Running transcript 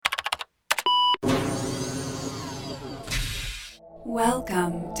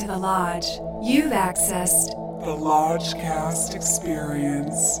Welcome to the Lodge. You've accessed the Lodgecast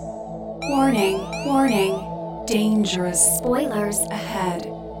experience. Warning, warning, dangerous spoilers ahead.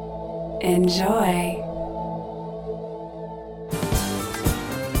 Enjoy.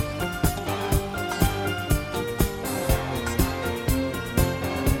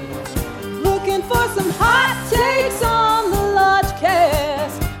 Looking for some hot takes on the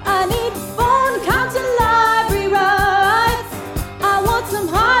Lodgecast. I need phone counts and library rights. I want some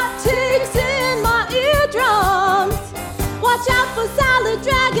hot takes in my eardrums. Watch out for salad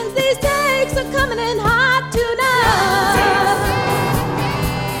dragons. These takes are coming in hot tonight.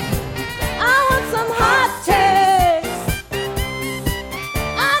 I want some hot takes.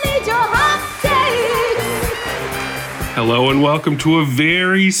 I need your hot takes. Hello and welcome to a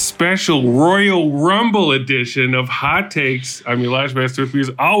very special Royal Rumble edition of Hot Takes. I'm your Lodge Master. With me as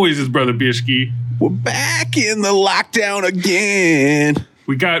always is Brother Bishki. We're back in the lockdown again.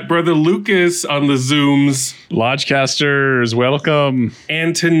 We got Brother Lucas on the Zooms. Lodgecasters, welcome.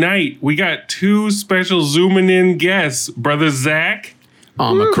 And tonight we got two special zooming in guests. Brother Zach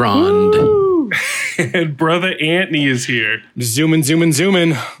Omicron. and Brother Anthony is here. Zooming.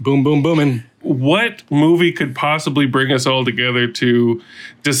 Boom, boom, booming. What movie could possibly bring us all together to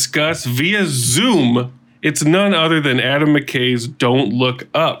discuss via Zoom? It's none other than Adam McKay's Don't Look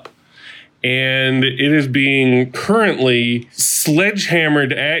Up. And it is being currently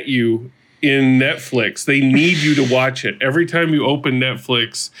sledgehammered at you in Netflix. They need you to watch it. Every time you open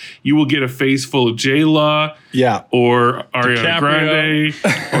Netflix, you will get a face full of J-Law or Ariana Grande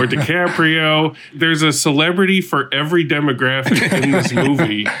or DiCaprio. There's a celebrity for every demographic in this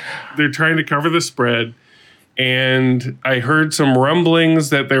movie. They're trying to cover the spread. And I heard some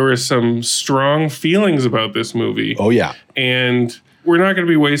rumblings that there were some strong feelings about this movie. Oh, yeah. And we're not going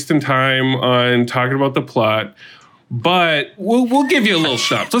to be wasting time on talking about the plot, but we'll give you a little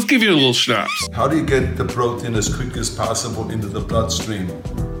schnapps. Let's give you a little schnapps. How do you get the protein as quick as possible into the bloodstream?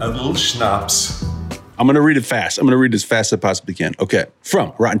 A little schnapps. I'm going to read it fast. I'm going to read it as fast as I possibly can. Okay.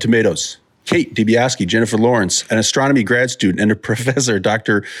 From Rotten Tomatoes. Kate DiBiase, Jennifer Lawrence, an astronomy grad student, and a professor,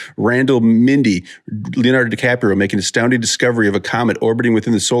 Dr. Randall Mindy, Leonardo DiCaprio, make an astounding discovery of a comet orbiting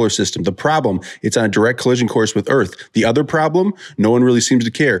within the solar system. The problem, it's on a direct collision course with Earth. The other problem, no one really seems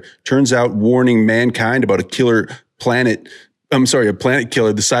to care. Turns out warning mankind about a planet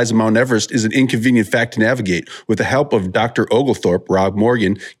killer the size of Mount Everest is an inconvenient fact to navigate. With the help of Dr. Oglethorpe, Rob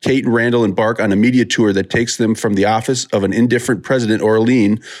Morgan, Kate and Randall embark on a media tour that takes them from the office of an indifferent President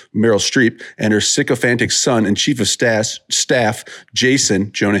Orlean, Meryl Streep, and her sycophantic son and chief of staff,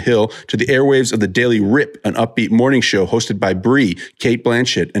 Jason, Jonah Hill, to the airwaves of the Daily Rip, an upbeat morning show hosted by Brie, Kate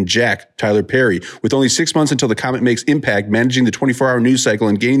Blanchett, and Jack, Tyler Perry. With only 6 months until the comet makes impact, managing the 24-hour news cycle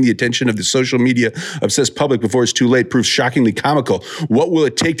and gaining the attention of the social media obsessed public before it's too late proves shockingly comical. What will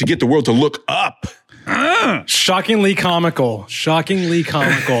it take to get the world to look up? Shockingly comical.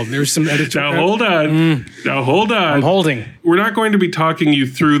 There's some editorial. Now hold on. I'm holding. We're not going to be talking you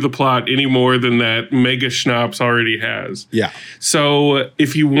through the plot any more than that mega schnapps already has. Yeah. So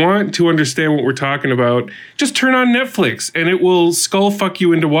if you want to understand what we're talking about, just turn on Netflix and it will skull fuck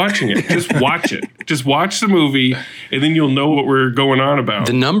you into watching it. Just watch it. Just watch the movie and then you'll know what we're going on about.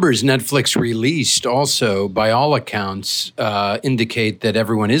 The numbers Netflix released also, by all accounts, indicate that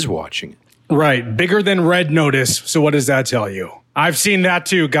everyone is watching it. Right. Bigger than Red Notice. So what does that tell you? I've seen that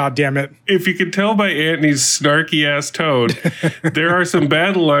too, goddammit. If you can tell by Anthony's snarky ass tone, there are some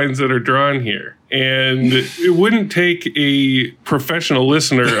battle lines that are drawn here. And it wouldn't take a professional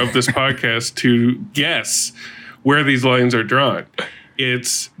listener of this podcast to guess where these lines are drawn.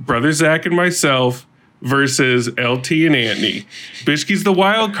 It's Brother Zach and myself versus LT and Anthony. Bishki's the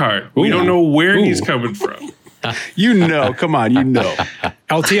wild card. We don't know where he's coming from. Come on,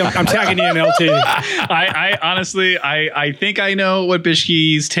 LT, I'm tagging you in LT. I honestly, I think I know what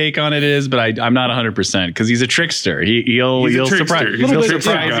Bishki's take on it is, but I'm not 100% because he's a trickster. He'll surprise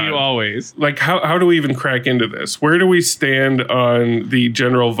you always. Like, how do we even crack into this? Where do we stand on the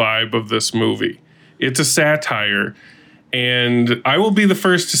general vibe of this movie? It's a satire. And I will be the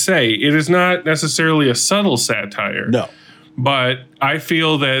first to say it is not necessarily a subtle satire. No. But I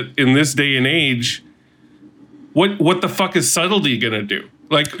feel that in this day and age, what the fuck is subtlety going to do?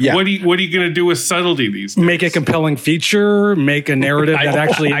 Like, what are you going to do with subtlety these days? Make a compelling feature, make a narrative that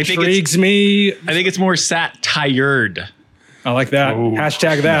actually intrigues me. I think it's more satired. I like that. Ooh.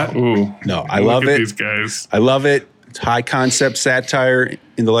 Hashtag that. Ooh. No, I love it. These guys. I love it. It's high concept satire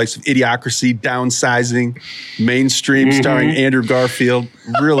in the likes of Idiocracy, Downsizing, Mainstream, starring Andrew Garfield.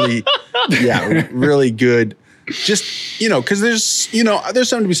 Really, really good just, because there's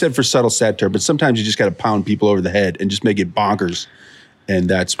something to be said for subtle satire, but sometimes you just got to pound people over the head and just make it bonkers. And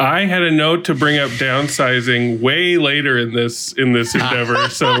that's. I had a note to bring up downsizing way later in this endeavor.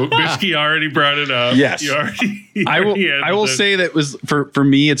 So Bishke already brought it up. Yes. I will say that was for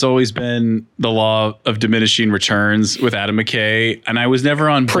me, it's always been the law of diminishing returns with Adam McKay. And I was never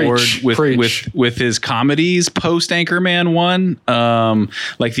on board with his comedies post Anchorman 1.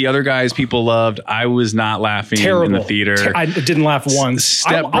 Like the other guys people loved. I was not laughing in the theater. I didn't laugh once.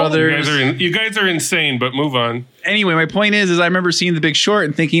 Step Brothers. You guys are insane, but move on. Anyway, my point is I remember seeing The Big Short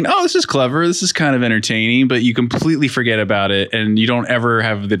and thinking, oh, this is clever. This is kind of entertaining, but you completely forget about it. And you don't ever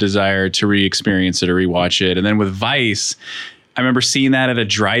have the desire to re-experience it or rewatch it. And then with Vice, I remember seeing that at a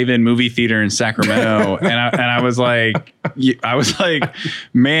drive-in movie theater in Sacramento. and I was like,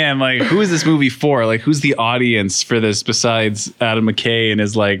 man, like, who is this movie for? Like, who's the audience for this besides Adam McKay and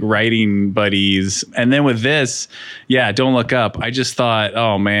his like writing buddies? And then with this, Don't Look Up. I just thought,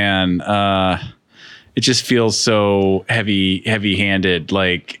 oh man, it just feels so heavy-handed,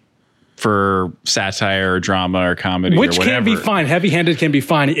 like for satire or drama or comedy, which or whatever. can be fine. Heavy-handed can be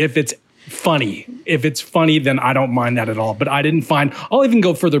fine if it's funny. If it's funny, then I don't mind that at all. But I didn't find. I'll even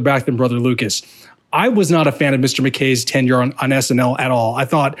go further back than Brother Lucas. I was not a fan of Mr. McKay's tenure on SNL at all. I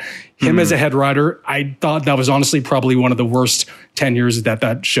thought him as a head writer, I thought that was honestly probably one of the worst tenures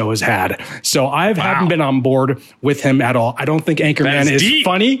that show has had. So haven't been on board with him at all. I don't think Anchorman is deep.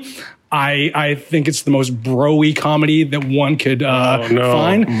 Funny. I think it's the most bro-y comedy that one could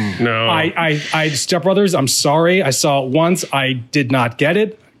find. No. I Step Brothers, I'm sorry. I saw it once. I did not get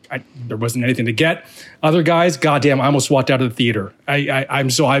it. There wasn't anything to get. Other guys, goddamn, I almost walked out of the theater.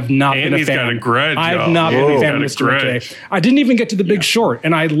 I've not been a fan. Got a grudge. I've not been a fan of Mr. McKay. I didn't even get to The Big Short,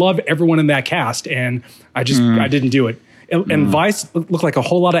 and I love everyone in that cast, and I didn't do it. And Vice looked like a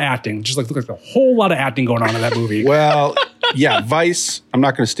whole lot of acting. Just looked like a whole lot of acting going on in that movie. Well, yeah, Vice, I'm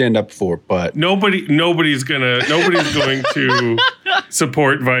not going to stand up for, but nobody's going to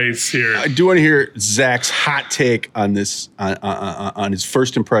support Vice here. I do want to hear Zach's hot take on this, on his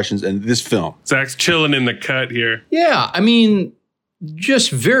first impressions and this film. Zach's chilling in the cut here. Yeah, I mean,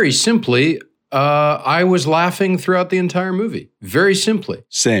 just very simply, I was laughing throughout the entire movie. Very simply.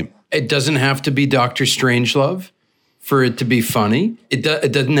 Same. It doesn't have to be Dr. Strangelove for it to be funny. It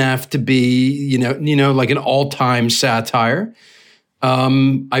doesn't have to be, like an all-time satire.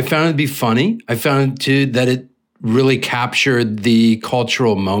 I found it to be funny. I found that it really captured the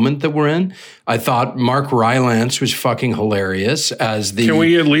cultural moment that we're in. I thought Mark Rylance was fucking hilarious as the. Can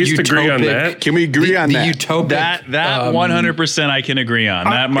we at least agree on that? Can we agree on that? Utopic, that 100% I can agree on.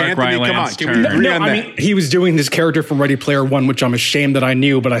 That Mark Rylance turn. I mean, he was doing this character from Ready Player One, which I'm ashamed that I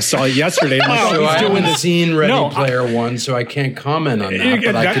knew, but I saw it yesterday. So I haven't seen Ready Player One, so I can't comment on that.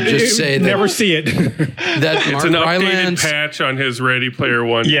 But I could just say that never see it. That it's Mark an Rylance updated patch on his Ready Player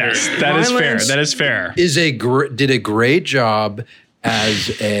One. Yes, that is fair. That is fair. Did a great job as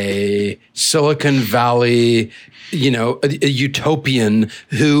a Silicon Valley, a utopian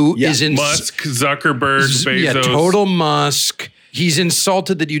who is in Musk, Zuckerberg, Bezos. Yeah, total Musk. He's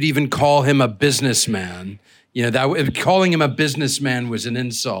insulted that you'd even call him a businessman. That calling him a businessman was an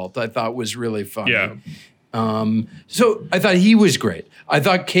insult. I thought was really funny. Yeah. So I thought he was great. I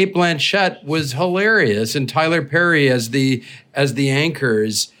thought Cate Blanchett was hilarious, and Tyler Perry as the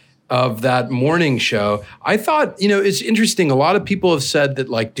anchors of that morning show. I thought, it's interesting. A lot of people have said that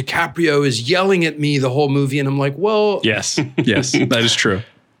like DiCaprio is yelling at me the whole movie. And I'm like, well, yes, that is true.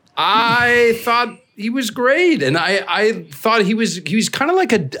 I thought he was great. And I thought he was kind of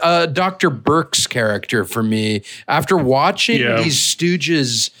like a Dr. Burke's character for me. After watching these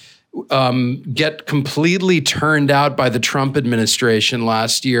stooges get completely turned out by the Trump administration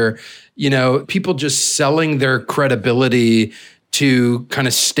last year, people just selling their credibility to kind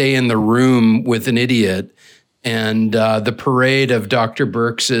of stay in the room with an idiot, and the parade of Dr.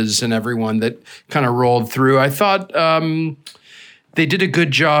 Birx's and everyone that kind of rolled through. I thought they did a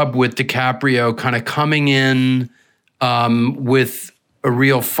good job with DiCaprio kind of coming in with a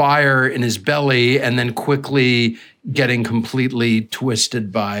real fire in his belly and then quickly getting completely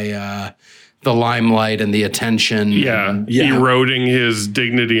twisted by the limelight and the attention. Eroding his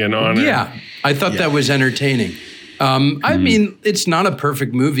dignity and honor. Yeah, I thought that was entertaining. I mean, it's not a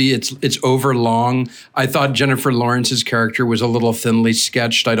perfect movie. It's over long. I thought Jennifer Lawrence's character was a little thinly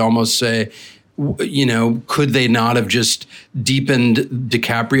sketched. I'd almost say could they not have just deepened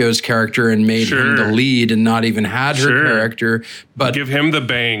DiCaprio's character and made him the lead and not even had her character? But give him the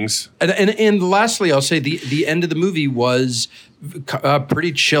bangs. And lastly, I'll say the end of the movie was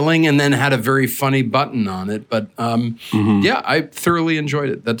pretty chilling and then had a very funny button on it. But yeah, I thoroughly enjoyed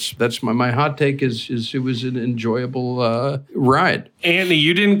it. That's my hot take is it was an enjoyable ride. Anthony,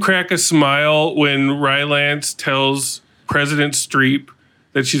 you didn't crack a smile when Rylance tells President Streep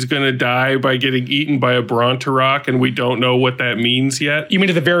that she's going to die by getting eaten by a Brontorok, and we don't know what that means yet. You mean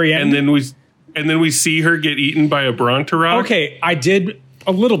at the very end? And then we see her get eaten by a Brontorok. Okay, I did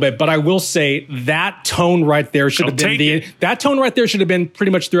a little bit, but I will say that tone right there should have been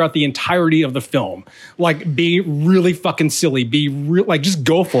pretty much throughout the entirety of the film. Like, be really fucking silly, just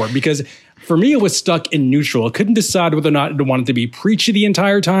go for it, because for me, it was stuck in neutral. It couldn't decide whether or not it wanted to be preachy the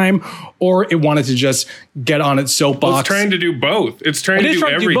entire time or it wanted to just get on its soapbox. Well, it's trying to do both. It's trying to do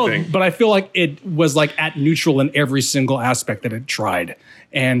everything. But I feel like it was like at neutral in every single aspect that it tried.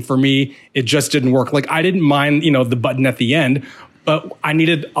 And for me, it just didn't work. Like, I didn't mind, the button at the end, but I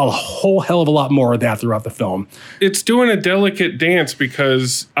needed a whole hell of a lot more of that throughout the film. It's doing a delicate dance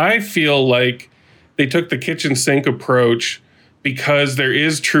because I feel like they took the kitchen sink approach because there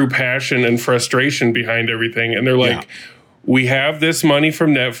is true passion and frustration behind everything. And they're like, we have this money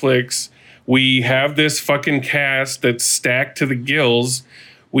from Netflix. We have this fucking cast that's stacked to the gills.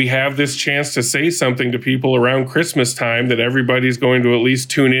 We have this chance to say something to people around Christmas time that everybody's going to at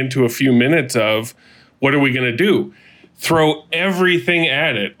least tune into a few minutes of. What are we going to do? Throw everything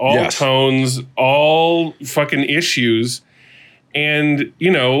at it. All tones, all fucking issues. And,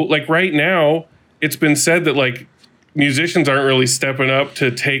 like right now, it's been said that like musicians aren't really stepping up to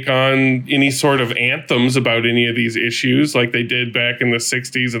take on any sort of anthems about any of these issues like they did back in the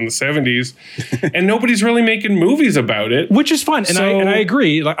 60s and the 70s. And nobody's really making movies about it. Which is fun. And I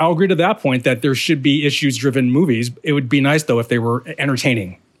agree. Like, I'll agree to that point that there should be issues-driven movies. It would be nice, though, if they were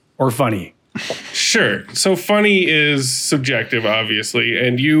entertaining or funny. Sure. So funny is subjective, obviously.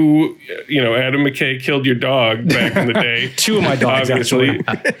 And you Adam McKay killed your dog back in the day. 2 of my dogs, obviously.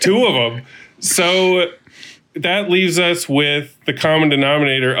 2 of them. So that leaves us with the common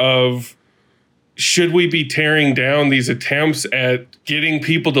denominator of, should we be tearing down these attempts at getting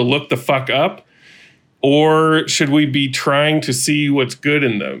people to look the fuck up? Or should we be trying to see what's good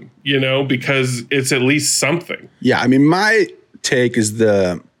in them, because it's at least something? Yeah, I mean, my take is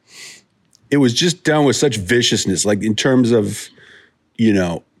it was just done with such viciousness, like in terms of,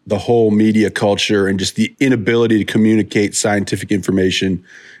 the whole media culture and just the inability to communicate scientific information.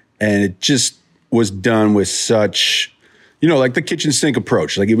 And it just was done with such, like the kitchen sink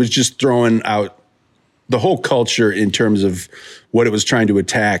approach. Like, it was just throwing out the whole culture in terms of what it was trying to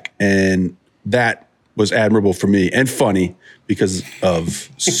attack. And that was admirable for me and funny because of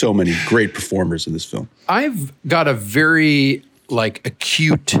so many great performers in this film. I've got a very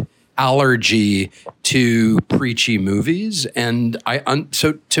acute allergy to preachy movies. And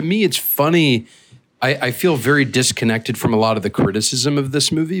so to me, it's funny. I feel very disconnected from a lot of the criticism of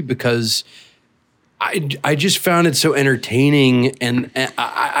this movie because I just found it so entertaining, and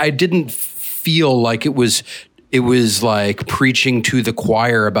I didn't feel like it was like preaching to the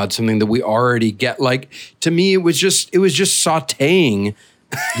choir about something that we already get. Like, to me, it was just sautéing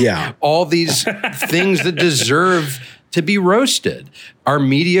all these things that deserve to be roasted. Our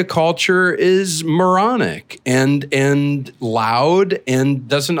media culture is moronic and loud and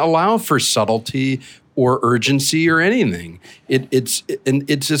doesn't allow for subtlety or urgency or anything. It's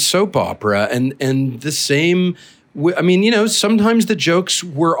a soap opera, and the same. I mean, sometimes the jokes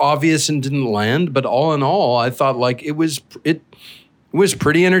were obvious and didn't land, but all in all, I thought it was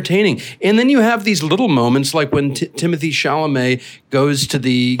pretty entertaining. And then you have these little moments, like when Timothée Chalamet goes to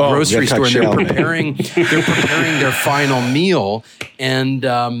the grocery store and they're preparing their final meal, and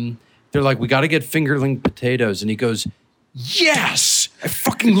they're like, "We got to get fingerling potatoes," and he goes, "Yes, I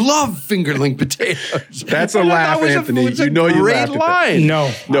fucking love fingerling potatoes." That's a laugh, Anthony. You laughed at that.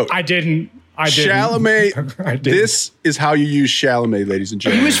 No, I didn't. Chalamet, this is how you use Chalamet, ladies and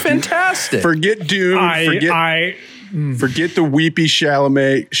gentlemen. He was fantastic. Forget Dune. Forget the weepy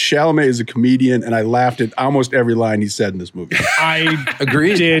Chalamet. Chalamet is a comedian, and I laughed at almost every line he said in this movie. I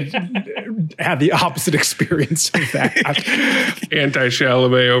did have the opposite experience of that.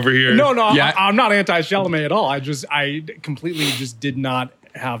 Anti-Chalamet over here. No, I'm not anti-Chalamet at all. I completely just did not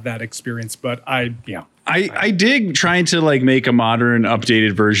have that experience, but I dig trying to make a modern,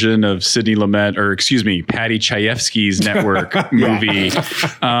 updated version of Sidney Lumet, or excuse me, Patty Chayefsky's Network movie.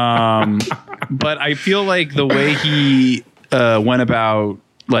 But I feel like the way he went about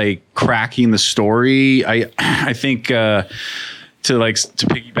cracking the story, I think to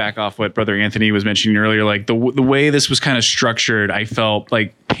piggyback off what Brother Anthony was mentioning earlier, like the way this was kind of structured, I felt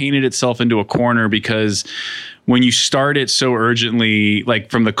like painted itself into a corner, because when you start it so urgently,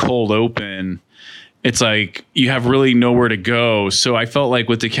 like from the cold open, it's like you have really nowhere to go. So I felt like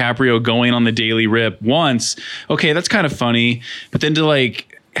with DiCaprio going on the daily rip once, okay, that's kind of funny, but then to like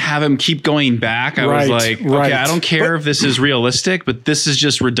have him keep going back, I was like, okay, I don't care if this is realistic, but this is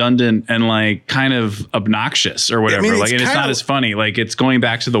just redundant and like kind of obnoxious or whatever. And it's not as funny. Like it's going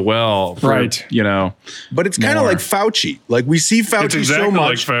back to the well, for, you know. But it's kind of like Fauci. Like we see Fauci so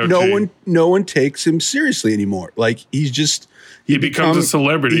much, like no one takes him seriously anymore. Like he's just he becomes a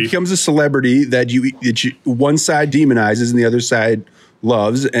celebrity. He becomes a celebrity that you one side demonizes and the other side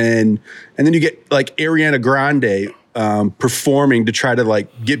loves, and then you get like Ariana Grande performing to try to like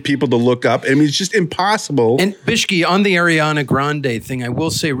get people to look up. I mean, it's just impossible. And Bishki, on the Ariana Grande thing, I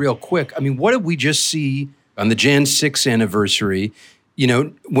will say real quick, I mean, what did we just see on the Jan 6 anniversary? You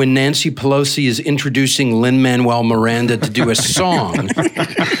know, when Nancy Pelosi is introducing Lin-Manuel Miranda to do a song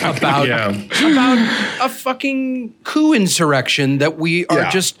about a fucking coup insurrection that we are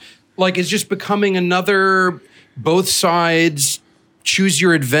just like is just becoming another both sides choose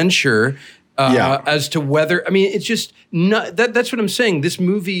your adventure. As to whether, I mean, it's just not, that's what I'm saying. This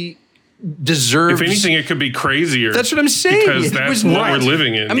movie deserves. If anything, it could be crazier. That's what I'm saying. Because that's what we're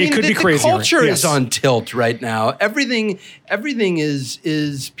living in. I mean, it could be crazier. The culture is on tilt right now. Everything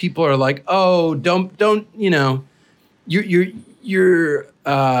is people are like, oh, don't you know, you're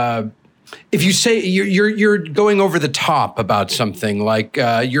if you say you're going over the top about something, like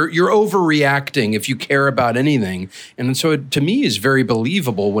you're overreacting if you care about anything, and so it, to me, is very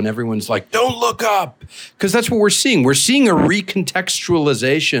believable when everyone's like, "Don't look up," because that's what we're seeing. We're seeing a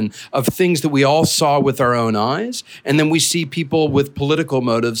recontextualization of things that we all saw with our own eyes, and then we see people with political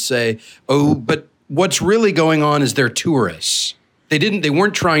motives say, "Oh, but what's really going on is they're tourists. They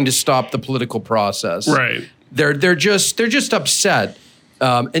weren't trying to stop the political process. Right? They're just upset."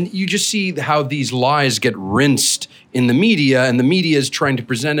 And you just see how these lies get rinsed in the media, and the media is trying to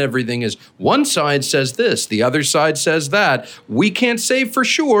present everything as one side says this, the other side says that. We can't say for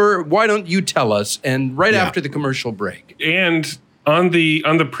sure. Why don't you tell us? And after the commercial break. And on the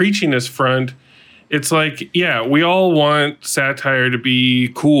preachiness front, it's like, yeah, we all want satire to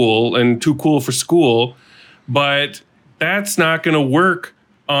be cool and too cool for school, but that's not going to work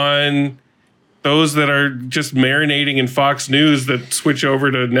on those that are just marinating in Fox News that switch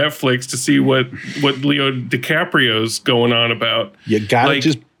over to Netflix to see what Leo DiCaprio's going on about. You gotta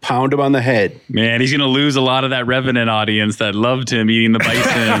just pound him on the head. Man, he's going to lose a lot of that Revenant audience that loved him eating the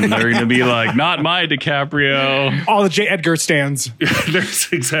bison. They're going to be like, not my DiCaprio. All the J. Edgar stands.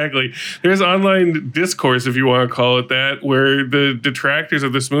 There's online discourse, if you want to call it that, where the detractors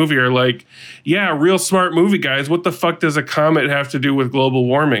of this movie are like, yeah, real smart movie, guys. What the fuck does a comet have to do with global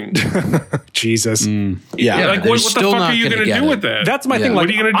warming? Jesus. Yeah. Like, what the fuck are you going to do with that? That's my thing. What Like,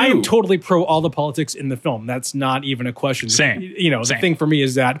 are you going to do? I am totally pro all the politics in the film. That's not even a question. Same. You know, the thing for me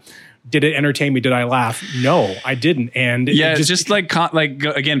is that, did it entertain me? Did I laugh? No, I didn't. And yeah, just like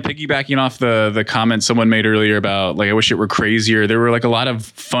again, piggybacking off the comment someone made earlier about like, I wish it were crazier. There were like a lot of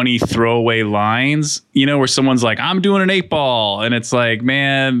funny throwaway lines, you know, where someone's like, I'm doing an 8-ball. And it's like,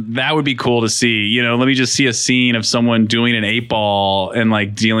 man, that would be cool to see. You know, let me just see a scene of someone doing an 8-ball and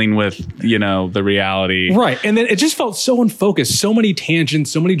like dealing with, you know, the reality. Right. And then it just felt so unfocused, so many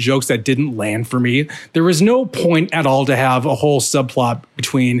tangents, so many jokes that didn't land for me. There was no point at all to have a whole subplot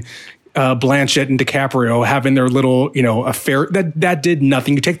between Blanchett and DiCaprio having their little, you know, affair. That did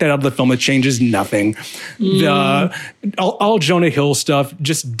nothing. You take that out of the film, it changes nothing. All Jonah Hill stuff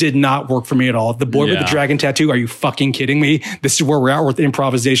just did not work for me at all. The boy with the dragon tattoo, are you fucking kidding me? This is where we're at with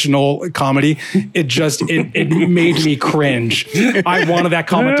improvisational comedy. It made me cringe. I wanted that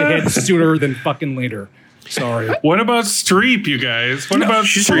comment to hit sooner than fucking later. Sorry. What about Streep, you guys? What about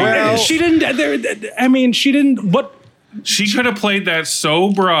Streep? Well, she didn't. I mean, she didn't. What? She could have played that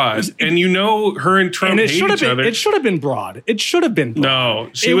so broad, and you know her and Trump hate each other. It should have been broad. It should have been broad. No,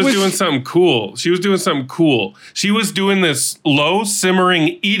 she was doing something cool. She was doing this low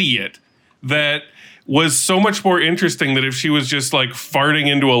simmering idiot that was so much more interesting than if she was just like farting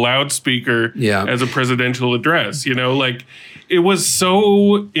into a loudspeaker as a presidential address. You know, like it was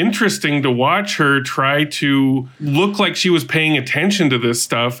so interesting to watch her try to look like she was paying attention to this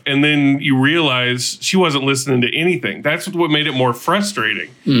stuff. And then you realize she wasn't listening to anything. That's what made it more frustrating.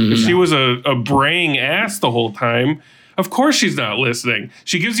 If she was a braying ass the whole time, of course she's not listening.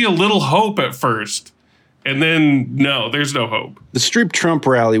 She gives you a little hope at first. And then, no, there's no hope. The Streep Trump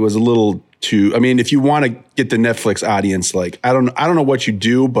rally was a little too, I mean, if you want to get the Netflix audience, like, I don't know what you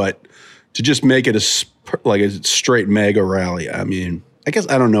do, but to just make it like a straight mega rally. I mean, I guess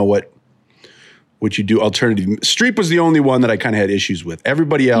I don't know what you do alternative. Streep was the only one that I kind of had issues with.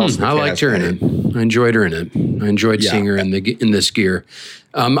 Everybody else, I liked her in it. I enjoyed her in it. I enjoyed seeing her in this gear.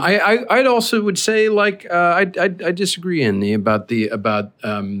 I'd also would say I disagree, Andy, about the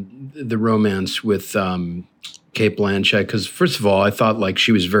romance with Cate Blanchett, because first of all, I thought like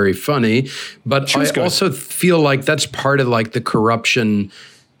she was very funny, but I also feel like that's part of like the corruption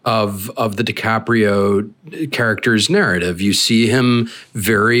of the DiCaprio character's narrative. You see him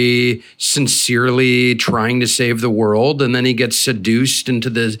very sincerely trying to save the world, and then he gets seduced into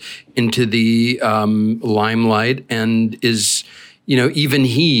the limelight and is, even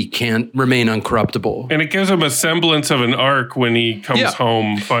he can't remain uncorruptible. And it gives him a semblance of an arc when he comes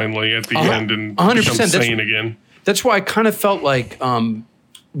home finally at the end and 100%, becomes sane again. That's why I kind of felt like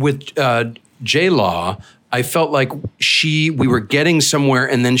with J-Law, I felt like we were getting somewhere,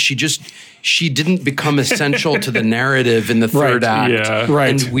 and then she didn't become essential to the narrative in the third act. Yeah,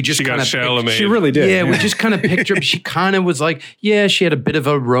 right. And we just kind of Chalamet. She really did. Yeah, we just kind of pictured. She kind of was like, she had a bit of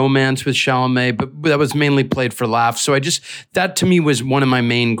a romance with Chalamet, but that was mainly played for laughs. So that to me was one of my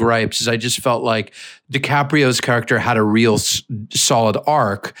main gripes. Is I just felt like DiCaprio's character had a real solid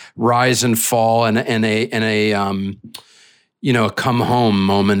arc, rise and fall, and a come home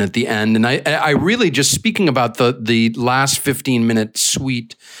moment at the end. And I really, just speaking about the last 15-minute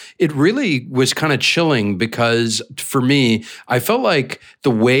suite, it really was kind of chilling, because for me, I felt like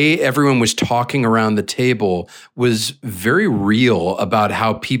the way everyone was talking around the table was very real about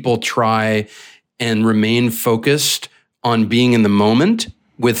how people try and remain focused on being in the moment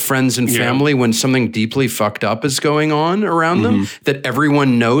with friends and family when something deeply fucked up is going on around them that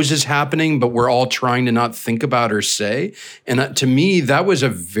everyone knows is happening, but we're all trying to not think about or say. And to me, that was a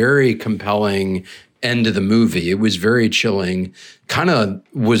very compelling end of the movie. It was very chilling. Kind of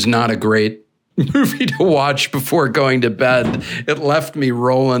was not a great movie to watch before going to bed. It left me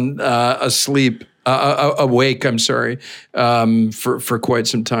rolling awake, for quite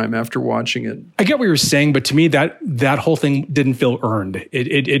some time after watching it. I get what you're saying, but to me, that whole thing didn't feel earned.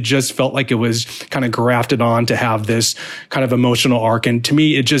 It just felt like it was kind of grafted on to have this kind of emotional arc. And to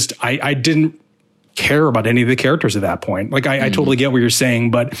me, I didn't care about any of the characters at that point. Like I totally get what you're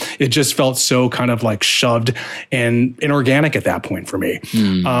saying, but it just felt so kind of like shoved and inorganic at that point for me.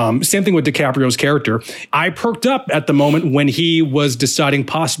 Same thing with DiCaprio's character. I perked up at the moment when he was deciding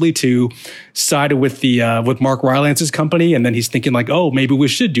possibly to side with with Mark Rylance's company, and then he's thinking like, oh, maybe we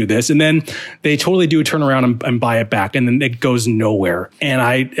should do this, and then they totally do turn around and buy it back, and then it goes nowhere. And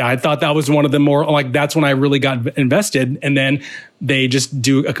I thought that was one of the more like, that's when I really got invested, and then they just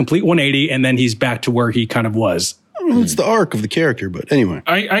do a complete 180, and then he's back to where he kind of was. It's the arc of the character, but anyway.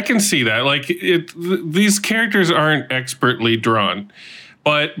 I can see that. Like, these characters aren't expertly drawn.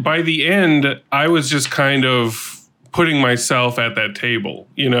 But by the end, I was just kind of putting myself at that table.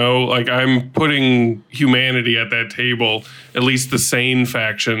 Like, I'm putting humanity at that table, at least the sane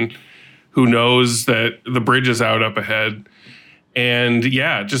faction, who knows that the bridge is out up ahead. And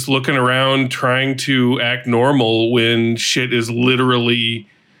just looking around, trying to act normal when shit is literally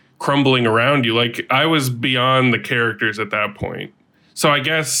crumbling around you. Like, I was beyond the characters at that point. So I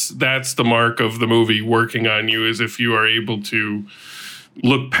guess that's the mark of the movie working on you, is if you are able to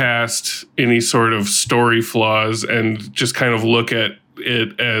look past any sort of story flaws and just kind of look at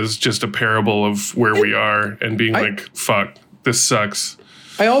it as just a parable of where we are and being like, fuck, this sucks.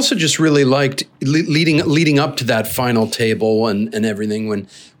 I also just really liked leading up to that final table and everything when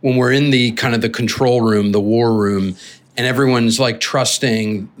we're in the kind of the control room, the war room, and everyone's like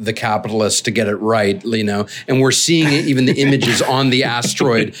trusting the capitalists to get it right, and we're seeing even the images on the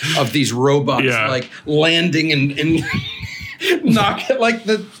asteroid of these robots like landing and knock it. Like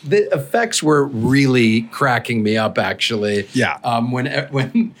the effects were really cracking me up, actually.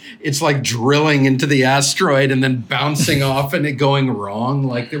 When it's like drilling into the asteroid and then bouncing off and it going wrong.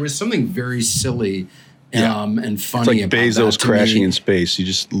 Like, there was something very silly and funny. It's like about Bezos that crashing in space. You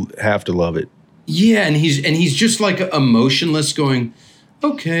just have to love it. Yeah, and he's just like emotionless, going,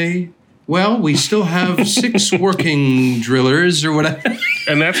 okay, well, we still have 6 working drillers or whatever.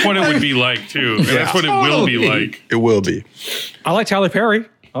 And that's what it would be like, too. And that's what it will be like. It will be. I like Tyler Perry.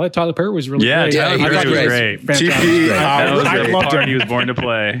 Tyler Perry was really great. Tyler Perry was great. That was the part he was born to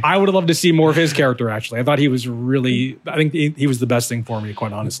play. I would have loved to see more of his character, actually. I thought he was really, I think he was the best thing for me,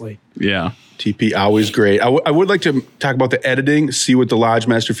 quite honestly. Yeah. TP, always great. I would like to talk about the editing, see what the Lodge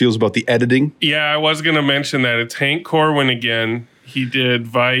Master feels about the editing. Yeah, I was going to mention that. It's Hank Corwin again. He did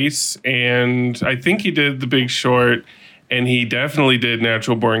Vice, and I think he did The Big Short, and he definitely did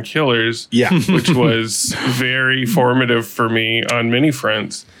Natural Born Killers, which was very formative for me on many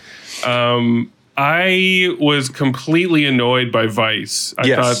fronts. I I was completely annoyed by Vice.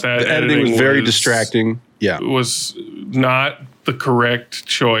 I thought that the editing was very distracting. Yeah. Was not the correct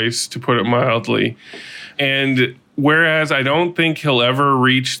choice, to put it mildly. And whereas I don't think he'll ever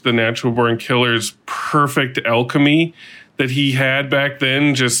reach the Natural Born Killer's perfect alchemy that he had back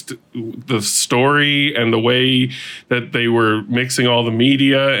then, just the story and the way that they were mixing all the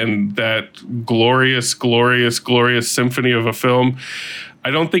media and that glorious, glorious, glorious symphony of a film. I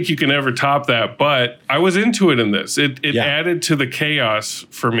don't think you can ever top that, but I was into it in this. It added to the chaos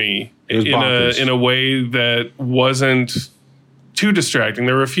for me in a way that wasn't too distracting.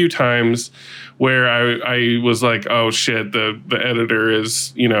 There were a few times where I was like, oh shit, the editor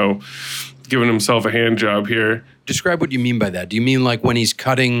is, giving himself a hand job here. Describe what you mean by that. Do you mean like when he's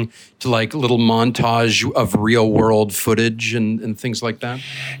cutting to like little montage of real world footage and things like that?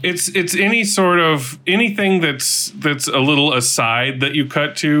 It's anything that's a little aside that you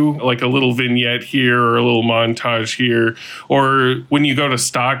cut to, like a little vignette here or a little montage here, or when you go to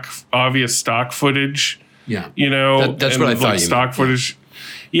obvious stock footage. Yeah, that's what I thought. Stock footage.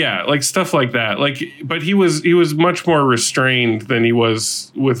 Yeah, like stuff like that. But he was much more restrained than he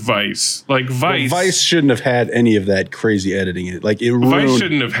was with Vice. Like Vice shouldn't have had any of that crazy editing in it. Like it ruined. Vice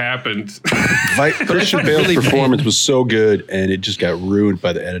shouldn't have happened. Christian Bale's performance was so good, and it just got ruined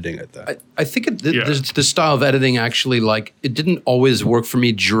by the editing. I thought. I think the style of editing actually, like, it didn't always work for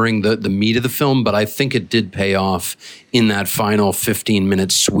me during the meat of the film, but I think it did pay off in that final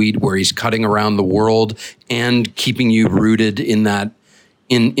 15-minute suite where he's cutting around the world and keeping you rooted in that.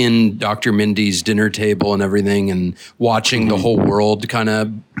 In Dr. Mindy's dinner table and everything, and watching the whole world kind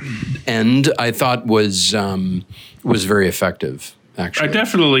of end, I thought was very effective. Actually, I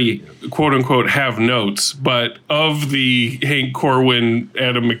definitely, quote unquote, have notes, but of the Hank Corwin,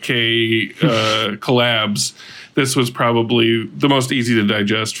 Adam McKay collabs, this was probably the most easy to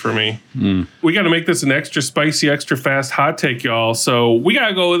digest for me. We got to make this an extra spicy, extra fast hot take, y'all. So we got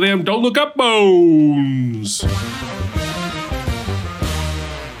to go with them. Don't Look Up Bones.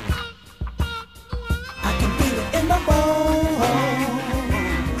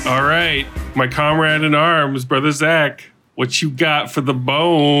 All right, my comrade in arms, Brother Zach, what you got for the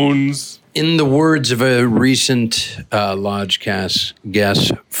bones? In the words of a recent Lodgecast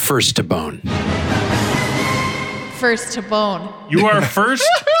guest, first to bone. First to bone. You are first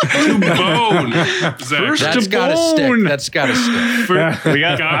to bone, Zach. That's got to stick. That's got to stick.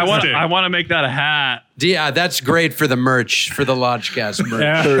 I want to make that a hat. Yeah, that's great for the merch, for the Lodgecast merch.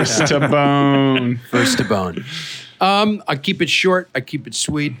 Yeah. First to bone. First to bone. I keep it short. I keep it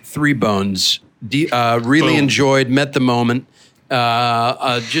sweet. 3 bones. Really enjoyed. Met the moment.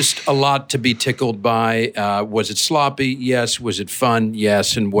 Just a lot to be tickled by. Was it sloppy? Yes. Was it fun?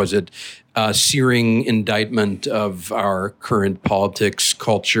 Yes. And was it searing indictment of our current politics,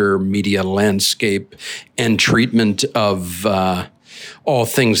 culture, media landscape, and treatment of all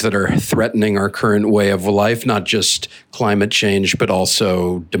things that are threatening our current way of life, not just climate change, but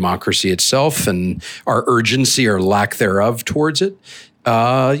also democracy itself and our urgency or lack thereof towards it.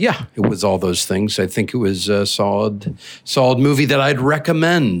 It was all those things. I think it was a solid movie that I'd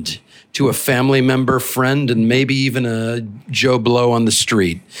recommend to a family member, friend, and maybe even a Joe Blow on the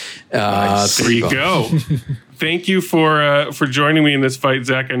street. There you go. Thank you for joining me in this fight,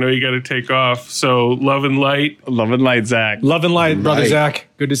 Zach. I know you got to take off. So love and light. Love and light, Zach. Love and light, Brother Zach.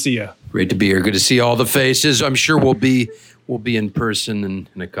 Good to see you. Great to be here. Good to see all the faces. I'm sure we'll be in person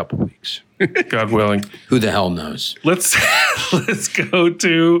in a couple weeks. God willing. Who the hell knows? Let's go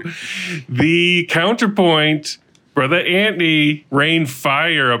to the counterpoint. Brother Anthony rained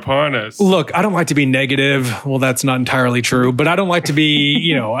fire upon us. Look, I don't like to be negative. Well, that's not entirely true, but I don't like to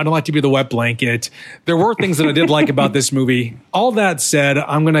be, I don't like to be the wet blanket. There were things that I did like about this movie. All that said,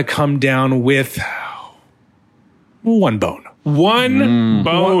 I'm going to come down with 1 bone. One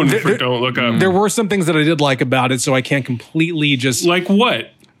bone for Don't Look Up. There were some things that I did like about it, so I can't completely just... Like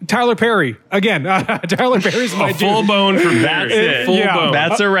what? Tyler Perry. Again, Tyler Perry's my full bone for Perry. That's it. Full bone.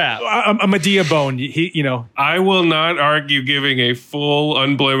 That's a wrap. A Medea bone. I will not argue giving a full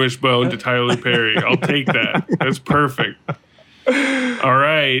unblemished bone to Tyler Perry. I'll take that. That's perfect. All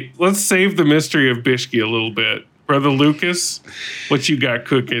right. Let's save the mystery of Bishke a little bit. Brother Lucas, what you got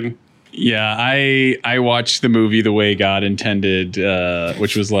cooking? Yeah, I watched the movie the way God intended,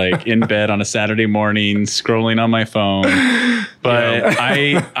 which was like in bed on a Saturday morning, scrolling on my phone. But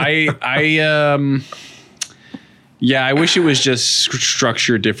I wish it was just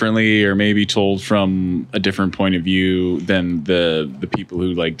structured differently, or maybe told from a different point of view than the people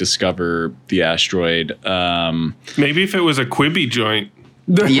who like discover the asteroid. Maybe if it was a Quibi joint.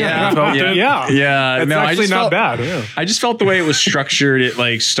 Yeah, Felt it? yeah. It's No, I actually just not felt, bad. Yeah. I just felt the way it was structured. It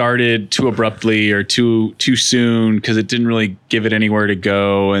like started too abruptly or too soon because it didn't really give it anywhere to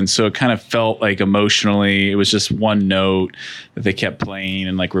go, and so it kind of felt like emotionally it was just one note that they kept playing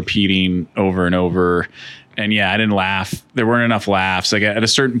and like repeating over and over. And yeah, I didn't laugh. There weren't enough laughs. Like at a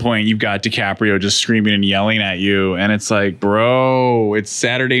certain point, you've got DiCaprio just screaming and yelling at you, and it's like, bro, it's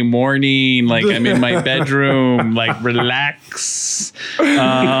Saturday morning. Like I'm in my bedroom. Like relax.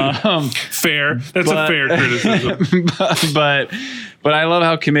 Fair. That's a fair criticism. But I love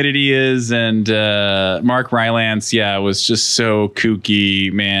how committed he is, and Mark Rylance, was just so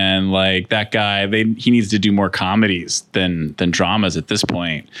kooky, man. Like that guy, he needs to do more comedies than dramas at this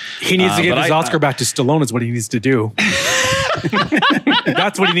point. He needs to give his Oscar back to Stallone is what he needs to do.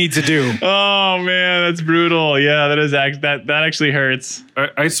 That's what he needs to do. Oh man, that's brutal. Yeah, that actually hurts.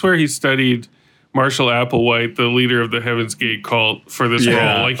 I swear he studied Marshall Applewhite, the leader of the Heaven's Gate cult, for this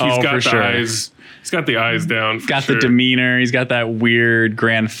role. Like he's got the eyes. He's got the eyes down. Got the demeanor. He's got that weird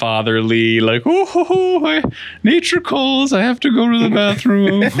grandfatherly, like, nature calls. I have to go to the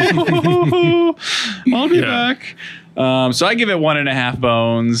bathroom. I'll be back. So I give it 1.5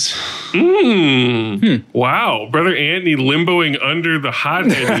 bones. Wow. Brother Anthony limboing under the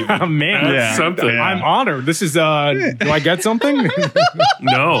hothead. Oh, man. That's something. Yeah. I'm honored. This is, do I get something?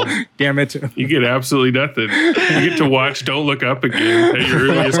 No. Damn it. You get absolutely nothing. You get to watch Don't Look Up again at your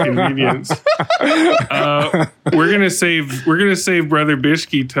earliest convenience. We're gonna save Brother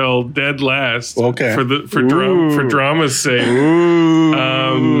Bishke till dead last. Okay. For drama's sake.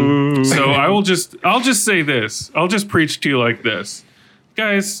 So I'll just say this. I'll just preach to you like this.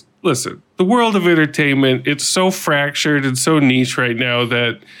 Guys, listen, the world of entertainment, it's so fractured and so niche right now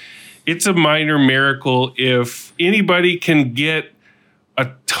that it's a minor miracle if anybody can get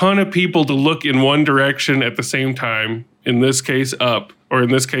a ton of people to look in one direction at the same time, in this case up, or in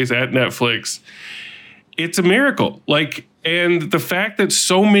this case at Netflix. It's a miracle. And the fact that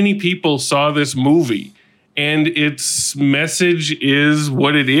so many people saw this movie and its message is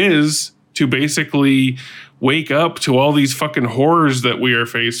what it is, to basically wake up to all these fucking horrors that we are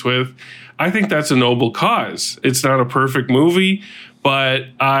faced with, I think that's a noble cause. It's not a perfect movie, but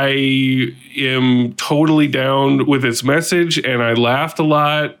I am totally down with its message, and I laughed a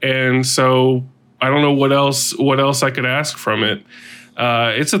lot, and so I don't know what else I could ask from it.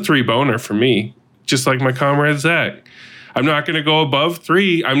 It's a 3-boner for me, just like my comrade Zach. I'm not going to go above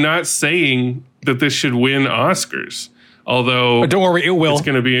 3. I'm not saying that this should win Oscars. Although, don't worry, it will. It's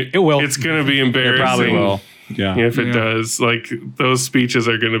going to be. It will. It's going to be embarrassing. It probably will. Yeah. If it does, those speeches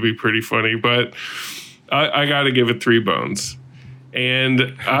are going to be pretty funny. But I got to give it 3 bones.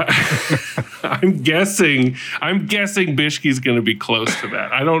 And I'm guessing Bishke's going to be close to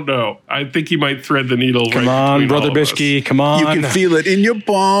that. I don't know. I think he might thread the needle. Come on, Brother Bishke. Come on. You can feel it in your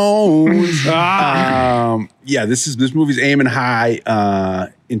bones. This movie's aiming high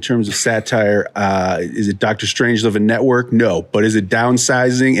in terms of satire. Is it Dr. Strangelove and Network? No. But is it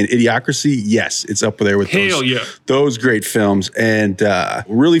Downsizing and Idiocracy? Yes. It's up there with those great films. And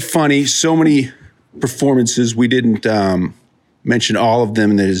really funny. So many performances. We didn't mention all of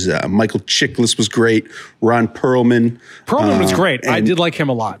them. There's Michael Chiklis was great. Ron Perlman. Was great. I did like him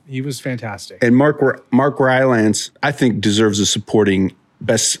a lot. He was fantastic. And Mark Rylance, I think, deserves a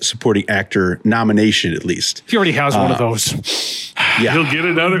Best Supporting Actor nomination, at least. He already has one of those. Yeah. He'll get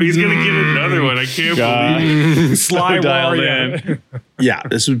another. He's going to get another one. I can't believe Sly Warrior. Yeah,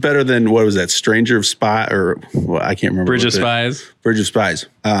 this was better than, what was that, Stranger of Spy, or I can't remember. Bridge of Spies.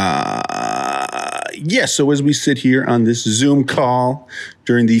 So as we sit here on this Zoom call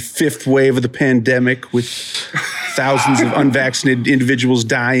during the 5th wave of the pandemic with thousands of unvaccinated individuals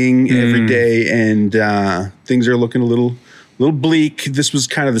dying every day, and things are looking a little bleak, this was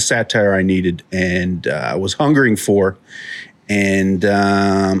kind of the satire I needed and was hungering for. And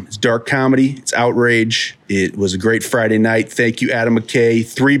it's dark comedy. It's outrage. It was a great Friday night. Thank you, Adam McKay.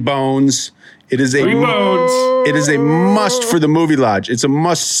 3 bones. It is a must for the Movie Lodge. It's a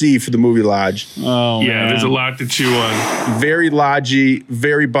must-see for the Movie Lodge. Oh, yeah, there's a lot to chew on. Very lodgy,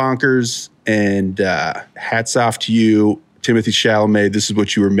 very bonkers, and hats off to you, Timothy Chalamet. This is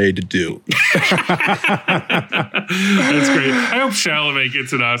what you were made to do. That's great. I hope Chalamet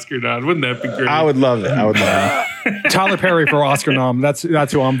gets an Oscar nod. Wouldn't that be great? I would love it. Tyler Perry for Oscar nom. That's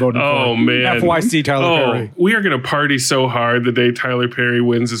who I'm voting for. Oh, man. FYC Tyler Perry. We are going to party so hard the day Tyler Perry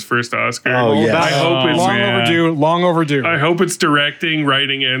wins his first Oscar. Oh, yeah. I hope it's Long overdue. I hope it's directing,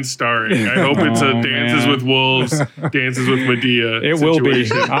 writing, and starring. I hope it's a Dances with Wolves, Dances with Medea. It will be.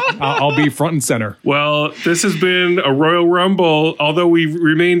 I'll be front and center. Well, this has been a Royal Rumble. Although we've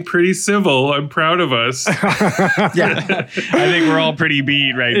remained pretty civil, I'm proud of us. I think we're all pretty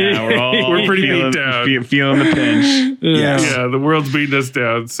beat right now. We're pretty beat down. Feeling the pinch. Yeah, the world's beating us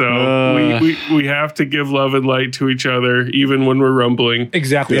down. So we have to give love and light to each other, even when we're rumbling.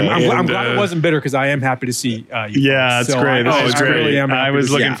 Exactly. I'm glad it wasn't bitter because I am happy to see you. Yeah, it's great. This is great. Really I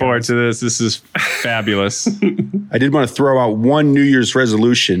was looking forward to this. This is fabulous. I did want to throw out one New Year's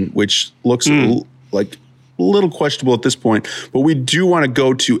resolution, which looks like a little questionable at this point, but we do want to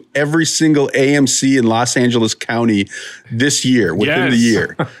go to every single AMC in Los Angeles County this year, within the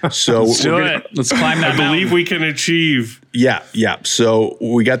year. So let's do it. Let's climb that I believe we can achieve. Yeah. So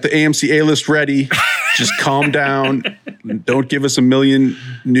we got the AMC A-list ready. Just calm down. Don't give us a million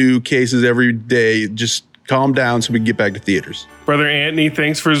new cases every day. Just calm down so we can get back to theaters. Brother Anthony,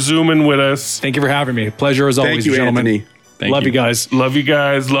 thanks for Zooming with us. Thank you for having me. Pleasure as always, Thank you, gentlemen. Anthony. Love you guys. Love you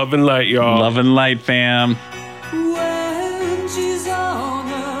guys. Love and light, y'all. Love and light, fam. When she's on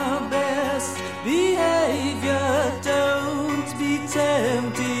her best behavior, don't be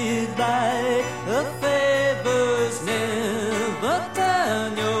tempted by her favors. Never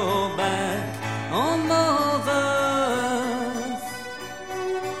turn your back on mothers.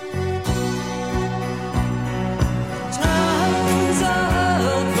 Times are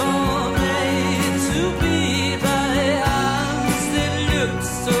hard for me to be by hands that look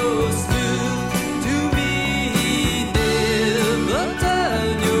so smooth to me. Never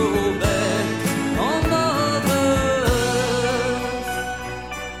turn your back on mothers.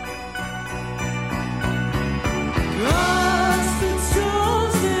 Grasping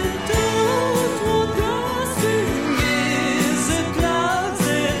souls that don't want grasping is a cloud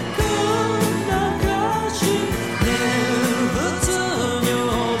that come down crashing. Never turn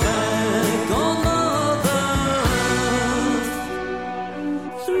your back on mothers.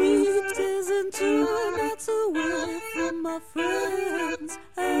 3 days and 2 nights away from my friends.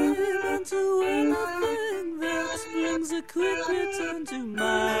 I began to anything that brings a quick return to my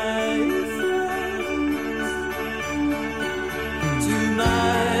friends. To my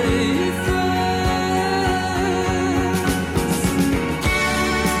friends.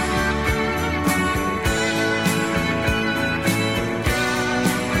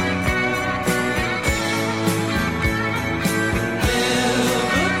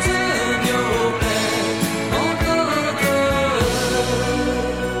 Never turn your back on others.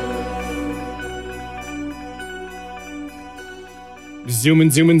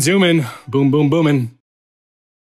 Zooming. Boom, boom, booming.